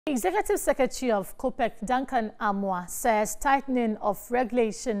Executive Secretary of COPEC, Duncan Amwa, says tightening of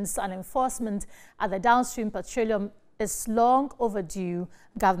regulations and enforcement at the downstream petroleum is long overdue.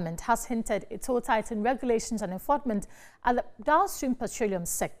 Government has hinted it will tighten regulations and enforcement at the downstream petroleum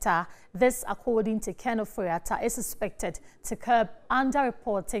sector. This, according to Ken Oforiatta, is expected to curb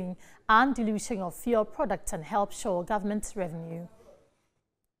underreporting and dilution of fuel products and help shore government revenue.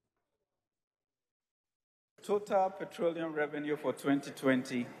 Total petroleum revenue for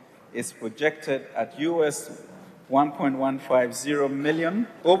 2020 is projected at US $1.150 million.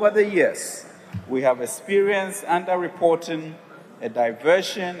 Over the years, we have experienced underreporting, a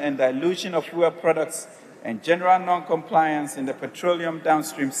diversion and dilution of fuel products, and general non-compliance in the petroleum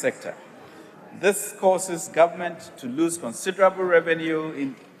downstream sector. This causes government to lose considerable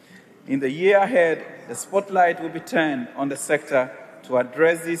revenue. In the year ahead, the spotlight will be turned on the sector to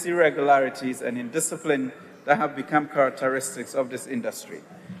address these irregularities and indiscipline that have become characteristics of this industry.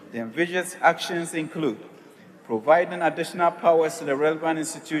 The envisaged actions include providing additional powers to the relevant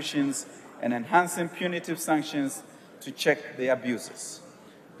institutions and enhancing punitive sanctions to check the abuses,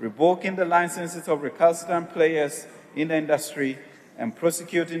 revoking the licenses of recalcitrant players in the industry, and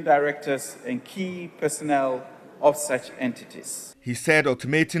prosecuting directors and key personnel of such entities. He said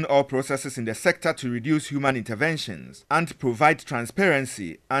automating all processes in the sector to reduce human interventions and provide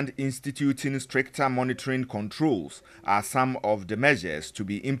transparency and instituting stricter monitoring controls are some of the measures to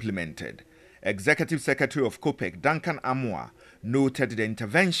be implemented. Executive Secretary of COPEC, Duncan Amwa, noted the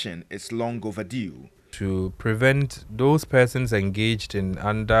intervention is long overdue. To prevent those persons engaged in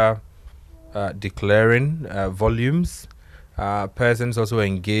declaring volumes, persons also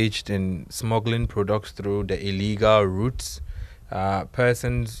engaged in smuggling products through the illegal routes,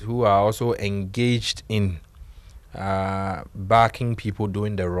 persons who are also engaged in backing people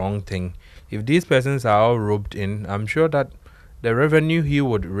doing the wrong thing. If these persons are all roped in, I'm sure that the revenue he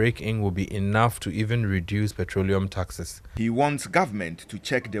would rake in will be enough to even reduce petroleum taxes. He wants government to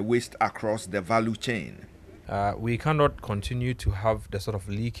check the waste across the value chain. We cannot continue to have the sort of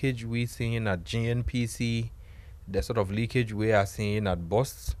leakage we're seeing at GNPC, the sort of leakage we are seeing at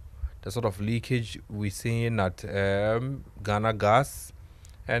BOST, the sort of leakage we're seeing at Ghana Gas,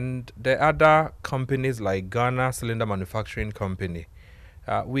 and the other companies like Ghana Cylinder Manufacturing Company.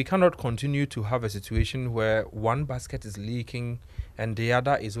 We cannot continue to have a situation where one basket is leaking and the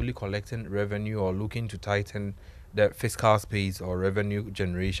other is only collecting revenue or looking to tighten the fiscal space or revenue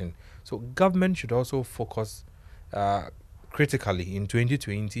generation. So government should also focus critically in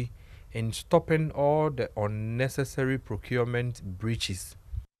 2020 in stopping all the unnecessary procurement breaches